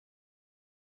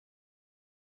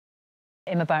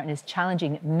Emma Barton is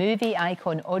challenging movie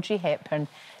icon Audrey Hepburn.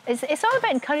 It's all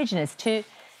about encouraging us to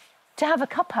have a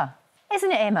cuppa,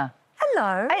 isn't it, Emma?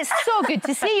 Hello. It's so good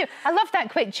to see you. I love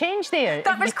that quick change there.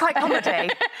 That was quite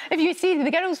comedy. If you see the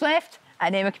girls left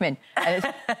and Emma come in.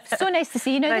 And it's so nice to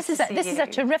see you. Now, Nice this is a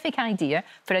terrific idea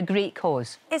for a great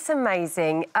cause. It's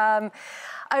amazing.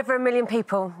 Over 1 million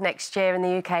people next year in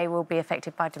the UK will be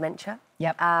affected by dementia.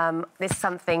 Yep. This is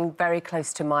something very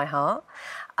close to my heart.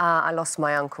 I lost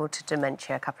my uncle to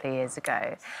dementia a couple of years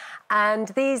ago. And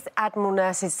these Admiral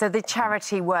nurses, so the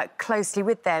charity work closely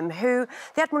with them, the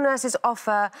Admiral nurses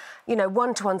offer, you know,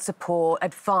 one-to-one support,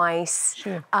 advice,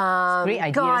 Sure. Great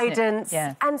idea, guidance. isn't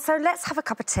it? Yeah. And so let's have a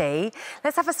cup of tea,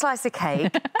 let's have a slice of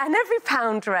cake, and every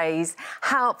pound raised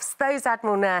helps those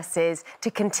Admiral nurses to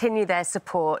continue their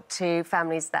support to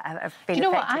families that have been affected. Do you know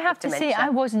what? I have to dementia. say, I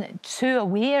wasn't too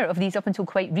aware of these up until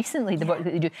quite recently, the work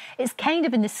that they do. It's kind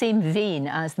of in the same vein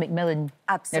as Macmillan,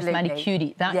 Absolutely. Nurse Marie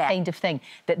Curie, that kind of thing,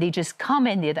 that they just come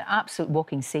in there, they're absolute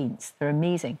walking saints, they're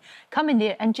amazing. Come in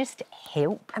there and just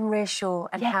help. And reassure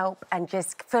and help and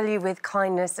just fill you with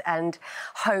kindness and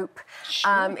hope.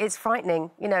 Sure. It's frightening.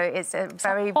 You know, it's a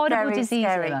very, horrible very disease,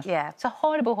 scary. Emma. Yeah. It's a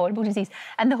horrible, horrible disease.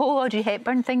 And the whole Audrey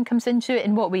Hepburn thing comes into it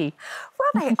in what way?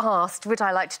 Well, they asked, would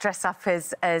I like to dress up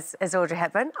as Audrey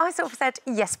Hepburn? I sort of said,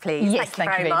 yes, please. Yes, thank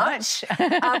you very much.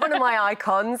 One of my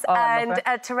icons. Oh, and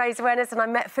to raise awareness. And I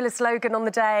met Phyllis Logan on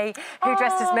the day, who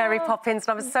dressed as Mary Poppins.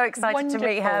 And I was so excited to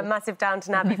meet her, massive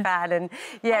Downton Abbey fan. And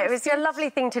yeah, it was a lovely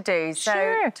thing to do.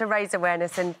 So to raise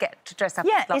awareness and get to dress up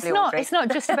as lovely Audrey. It's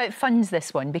not just about funds,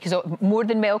 this one, because more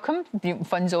than welcome.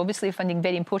 Funds, obviously, funding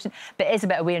very important. But it is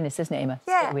about awareness, isn't it, Emma?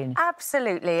 Yeah,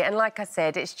 absolutely. And like I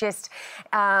said, it's just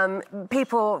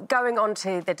people going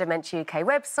onto the Dementia UK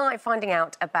website, finding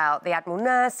out about the Admiral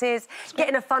nurses,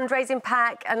 getting a fundraising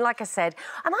pack. And like I said,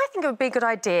 and I think it would be a good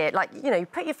idea, like, you know, you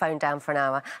put your phone down for an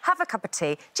hour, have a cup of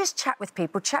tea, just chat with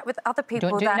people, chat with other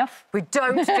people. We don't do it enough. We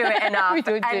don't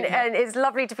do it enough. And it's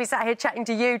lovely to be sat here chatting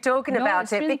to you, talking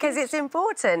about it, really because it's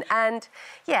important. And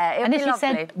yeah, it would be lovely.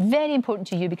 And as you said, very important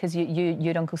to you because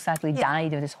your uncle sadly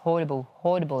died of this horrible,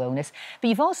 horrible illness. But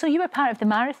you were part of the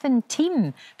marathon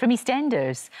team from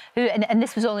EastEnders, and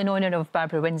this was all in honour of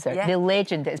Barbara Windsor, the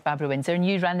legend that is Barbara Windsor, and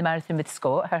you ran the marathon with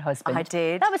Scott, her husband. I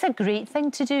did. That was a great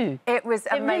thing to do. It was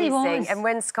amazing. Really was. And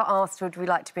when Scott asked, would we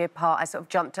like to be a part, I sort of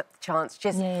jumped at the chance,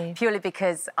 just purely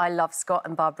because I love Scott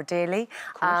and Barbara dearly,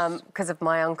 because of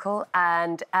my uncle.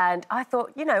 And I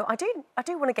thought, you know, I do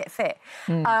want to get fit.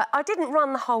 I didn't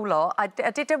run the whole lot. I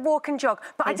did a walk and jog,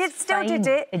 but I still did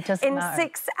it in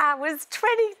 6 hours,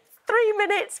 23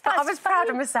 minutes. But I was proud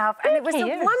of myself, and it was a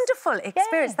wonderful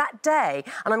experience that day.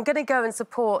 And I'm going to go and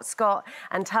support Scott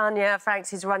and Tanya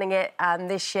Franks, who's running it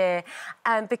this year,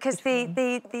 because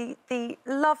the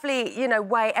lovely, you know,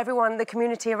 way everyone, the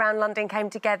community around London came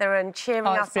together and cheering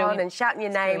us on and shouting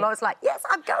your name. I was like, yes,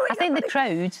 I'm going. I think the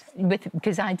crowd,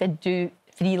 because I did do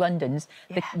 3 Londons,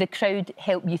 the crowd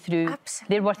helped you through.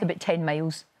 Absolutely. They're worth about 10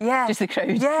 miles. Yeah. Just the crowd.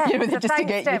 Yeah. You know, just to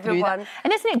get you through that.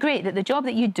 And isn't it great that the job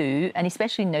that you do, and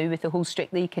especially now with the whole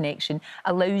Strictly connection,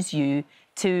 allows you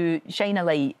to shine a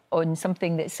light on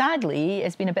something that sadly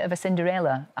has been a bit of a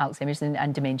Cinderella, Alzheimer's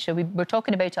and dementia. We're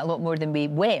talking about it a lot more than we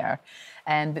were,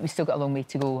 but we've still got a long way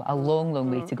to go, a long,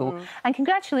 long way to go. And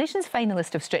congratulations,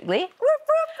 finalist of Strictly.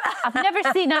 I've never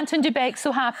seen Anton Du Beke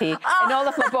so happy in all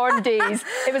of my born days.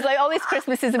 It was like all these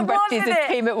Christmases and birthdays that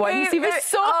came at once. He was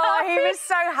so happy. He was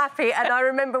so happy. And I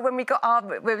remember when we got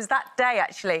it was that day,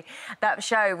 actually, that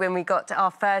show when we got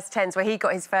our first 10s, where he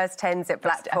got his first 10s at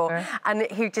Blackpool. And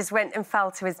he just went and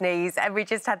fell to his knees. And we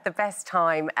just had the best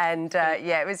time. And,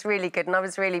 yeah, it was really good. And I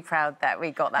was really proud that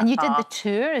we got that And you did the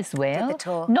tour as well. Did the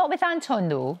tour. Not with Anton,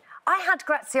 though. I had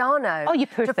Graziano. Oh, you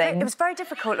poor thing. It was very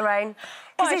difficult, Lorraine.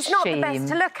 Because he's not the best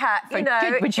to look at, you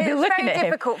know. Would you be looking at him? It's very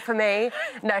difficult for me.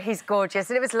 No, he's gorgeous,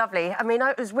 and it was lovely. I mean,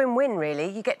 it was win-win, really.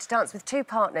 You get to dance with 2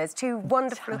 partners, 2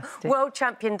 wonderful world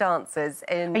champion dancers.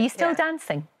 Are you still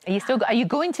dancing? Are you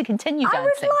going to continue dancing? I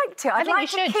would like to. I'd like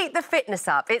to keep the fitness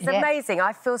up. It's amazing.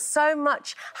 I feel so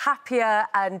much happier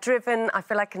and driven. I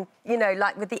feel like, you know,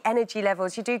 like with the energy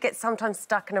levels, you do get sometimes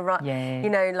stuck in a rut. You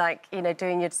know, like, you know,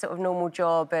 doing your sort of normal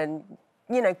job and,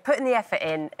 you know, putting the effort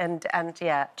in and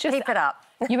yeah, keep it up.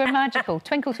 You were magical.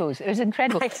 Twinkle toes. It was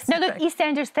incredible. Thanks. Now, look,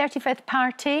 EastEnders' 35th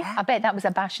party. I bet that was a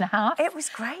bash and a half. It was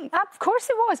great. Of course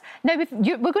it was. Now,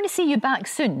 we're going to see you back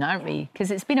soon, aren't we?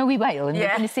 Because it's been a wee while and we're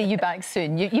going to see you back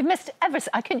soon. You've missed I've missed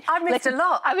a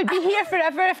lot. I would be here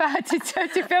forever if I had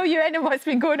to fill you in on what's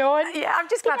been going on. Yeah, I'm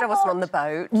just glad I wasn't on the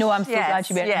boat. No, I'm so glad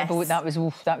you weren't on the boat.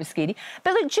 That was scary.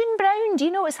 But look, June Brown, do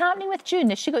you know what's happening with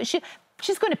June?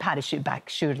 She's going to parachute back,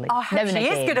 surely. Oh, she is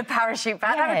going to parachute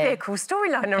back. Yeah. That would be a cool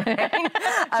storyline, Lorraine.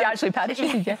 She actually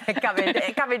parachuted,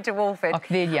 yeah. coming to Walford. Oh,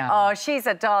 there you are. Oh, she's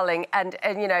a darling. And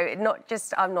you know,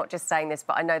 I'm not just saying this,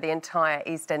 but I know the entire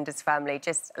EastEnders family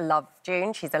just love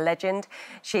June. She's a legend.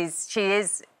 She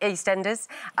is EastEnders.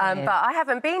 But I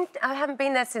haven't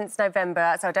been there since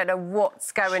November, so I don't know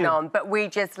what's going on. But we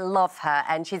just love her,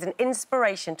 and she's an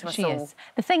inspiration to us all. She is.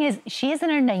 The thing is, she is in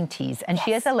her 90s, and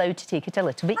she is allowed to take it a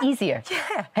little bit easier.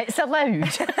 Yeah. It's allowed.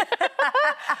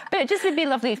 But it just would be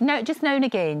lovely if just now and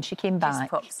again she came back.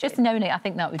 Just now and again. I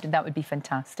think that would be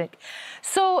fantastic.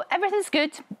 So everything's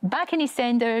good. Back in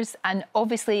EastEnders, and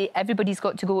obviously everybody's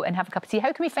got to go and have a cup of tea.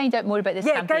 How can we find out more about this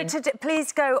campaign?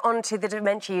 Please go onto the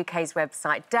Dementia UK's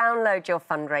website, download your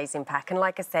fundraising pack, and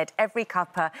like I said, every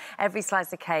cuppa, every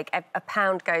slice of cake, a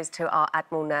pound goes to our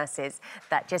Admiral nurses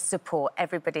that just support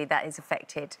everybody that is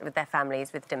affected with their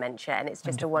families with dementia, and it's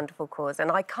just a wonderful cause.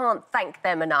 And I can't thank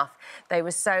them enough. They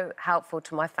were so helpful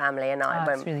to my family and I.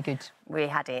 That's really good. We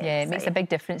had it. Yeah, it makes a big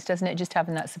difference, doesn't it? Just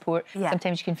having that support. Yeah.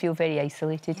 Sometimes you can feel very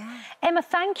isolated. Yeah. Emma,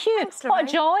 thank you. Thanks, what a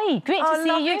joy. Great to see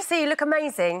you. Lovely to see you. Look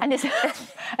amazing. And, and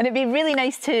it'd be really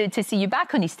nice to see you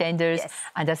back on EastEnders. Yes.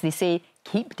 And as they say,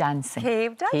 keep dancing.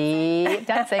 Keep dancing. Keep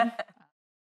dancing.